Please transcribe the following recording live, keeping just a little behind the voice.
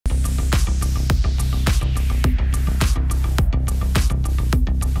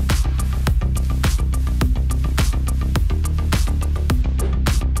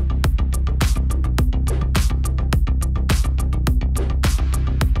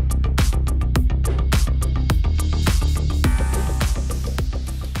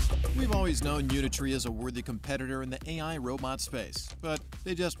known Unitree is a worthy competitor in the AI robot space, but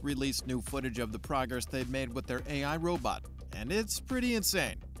they just released new footage of the progress they've made with their AI robot, and it's pretty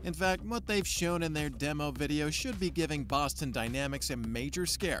insane. In fact, what they've shown in their demo video should be giving Boston Dynamics a major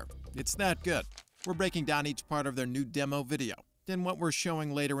scare. It's that good. We're breaking down each part of their new demo video. Then what we're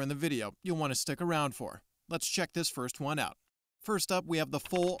showing later in the video, you'll want to stick around for. Let's check this first one out. First up, we have the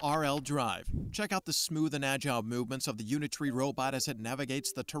full RL drive. Check out the smooth and agile movements of the Unitree robot as it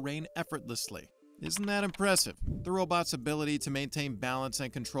navigates the terrain effortlessly. Isn't that impressive? The robot's ability to maintain balance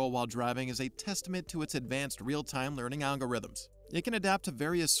and control while driving is a testament to its advanced real-time learning algorithms. It can adapt to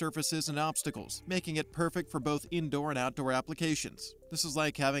various surfaces and obstacles, making it perfect for both indoor and outdoor applications. This is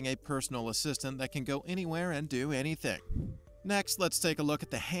like having a personal assistant that can go anywhere and do anything. Next, let's take a look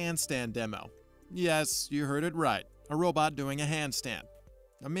at the handstand demo. Yes, you heard it right. A robot doing a handstand.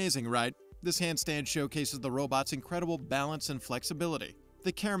 Amazing, right? This handstand showcases the robot's incredible balance and flexibility.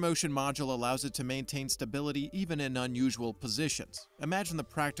 The Care Motion module allows it to maintain stability even in unusual positions. Imagine the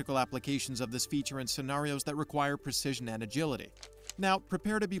practical applications of this feature in scenarios that require precision and agility. Now,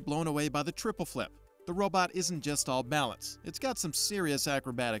 prepare to be blown away by the triple flip. The robot isn't just all balance. It's got some serious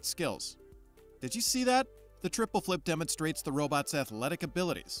acrobatic skills. Did you see that? The triple flip demonstrates the robot's athletic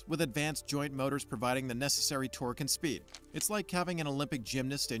abilities, with advanced joint motors providing the necessary torque and speed. It's like having an Olympic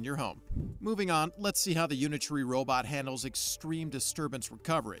gymnast in your home. Moving on, let's see how the Unitree robot handles extreme disturbance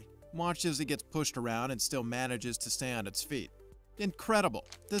recovery. Watch as it gets pushed around and still manages to stay on its feet. Incredible!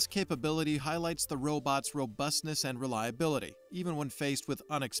 This capability highlights the robot's robustness and reliability. Even when faced with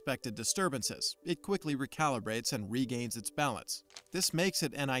unexpected disturbances, it quickly recalibrates and regains its balance. This makes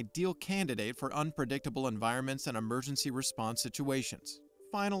it an ideal candidate for unpredictable environments and emergency response situations.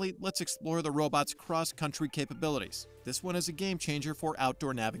 Finally, let's explore the robot's cross-country capabilities. This one is a game changer for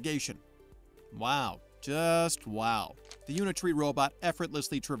outdoor navigation. Wow, just wow. The Unitree robot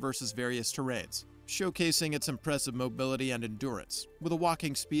effortlessly traverses various terrains, showcasing its impressive mobility and endurance. With a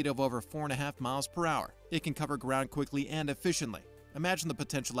walking speed of over 4.5 miles per hour, it can cover ground quickly and efficiently. Imagine the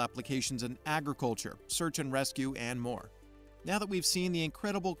potential applications in agriculture, search and rescue, and more. Now that we've seen the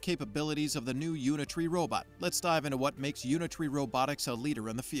incredible capabilities of the new Unitree robot, let's dive into what makes Unitree Robotics a leader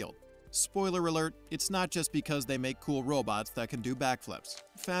in the field. Spoiler alert, it's not just because they make cool robots that can do backflips.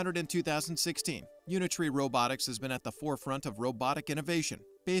 Founded in 2016, Unitree Robotics has been at the forefront of robotic innovation,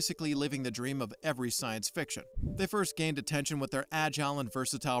 basically living the dream of every science fiction. They first gained attention with their agile and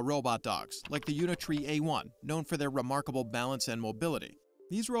versatile robot dogs, like the Unitree AI, known for their remarkable balance and mobility.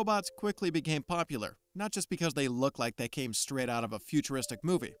 These robots quickly became popular, not just because they look like they came straight out of a futuristic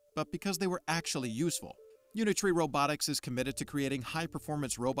movie, but because they were actually useful. Unitree Robotics is committed to creating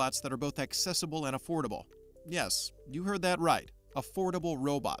high-performance robots that are both accessible and affordable. Yes, you heard that right, affordable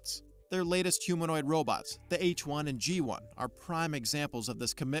robots. Their latest humanoid robots, the H1 and G1, are prime examples of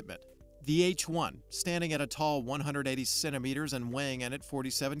this commitment. The H1, standing at a tall 180 centimeters and weighing in at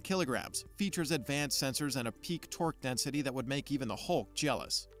 47 kilograms, features advanced sensors and a peak torque density that would make even the Hulk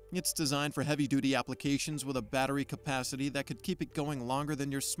jealous. It's designed for heavy-duty applications with a battery capacity that could keep it going longer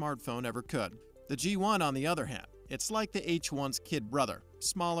than your smartphone ever could. The G1, on the other hand, it's like the H1's kid brother,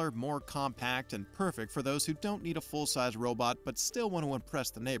 smaller, more compact, and perfect for those who don't need a full-size robot but still want to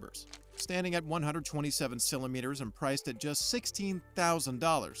impress the neighbors. Standing at 127 centimeters and priced at just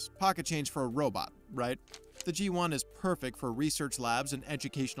 $16,000, pocket change for a robot, right? The G1 is perfect for research labs and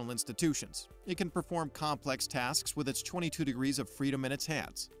educational institutions. It can perform complex tasks with its 22 degrees of freedom in its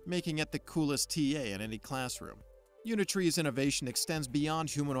hands, making it the coolest TA in any classroom. Unitree's innovation extends beyond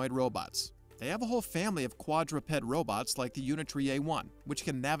humanoid robots. They have a whole family of quadruped robots like the Unitree AI, which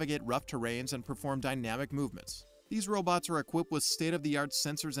can navigate rough terrains and perform dynamic movements. These robots are equipped with state-of-the-art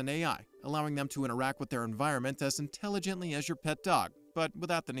sensors and AI, allowing them to interact with their environment as intelligently as your pet dog, but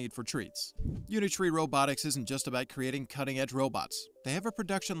without the need for treats. Unitree Robotics isn't just about creating cutting-edge robots. They have a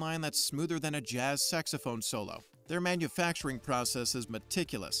production line that's smoother than a jazz saxophone solo. Their manufacturing process is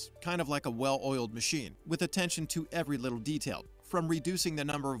meticulous, kind of like a well-oiled machine, with attention to every little detail. From reducing the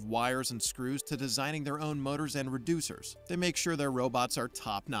number of wires and screws to designing their own motors and reducers, they make sure their robots are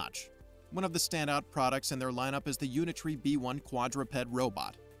top-notch. One of the standout products in their lineup is the Unitree B1 quadruped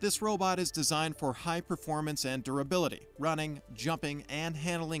robot. This robot is designed for high performance and durability, running, jumping, and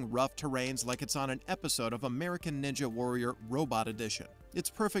handling rough terrains like it's on an episode of American Ninja Warrior Robot Edition. It's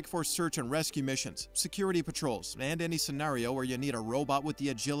perfect for search and rescue missions, security patrols, and any scenario where you need a robot with the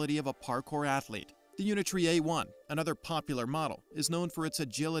agility of a parkour athlete. The Unitree AI, another popular model, is known for its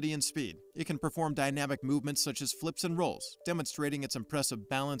agility and speed. It can perform dynamic movements such as flips and rolls, demonstrating its impressive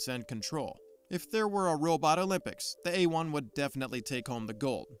balance and control. If there were a robot Olympics, the A1 would definitely take home the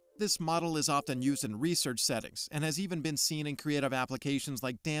gold. This model is often used in research settings and has even been seen in creative applications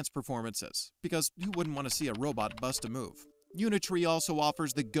like dance performances, because who wouldn't want to see a robot bust a move? Unitree also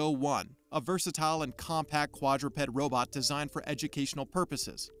offers the Go 1, a versatile and compact quadruped robot designed for educational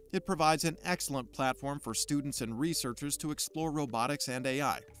purposes. It provides an excellent platform for students and researchers to explore robotics and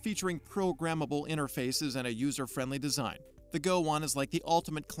AI, featuring programmable interfaces and a user-friendly design. The Go 1 is like the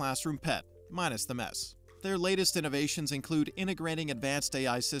ultimate classroom pet, minus the mess. Their latest innovations include integrating advanced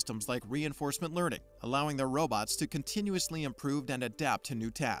AI systems like reinforcement learning, allowing their robots to continuously improve and adapt to new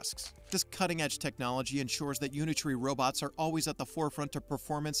tasks. This cutting-edge technology ensures that Unitree robots are always at the forefront of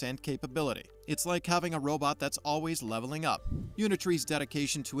performance and capability. It's like having a robot that's always leveling up. Unitree's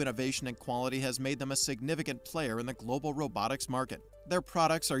dedication to innovation and quality has made them a significant player in the global robotics market. Their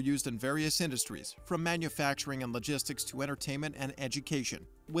products are used in various industries, from manufacturing and logistics to entertainment and education.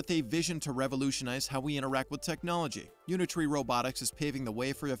 With a vision to revolutionize how we interact with technology, Unitree Robotics is paving the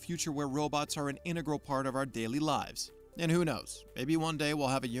way for a future where robots are an integral part of our daily lives. And who knows, maybe one day we'll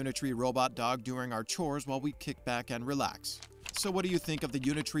have a Unitree robot dog doing our chores while we kick back and relax. So what do you think of the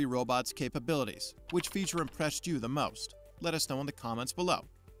Unitree robot's capabilities? Which feature impressed you the most? Let us know in the comments below.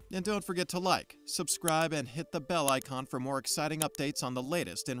 And don't forget to like, subscribe, and hit the bell icon for more exciting updates on the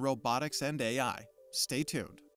latest in robotics and AI. Stay tuned.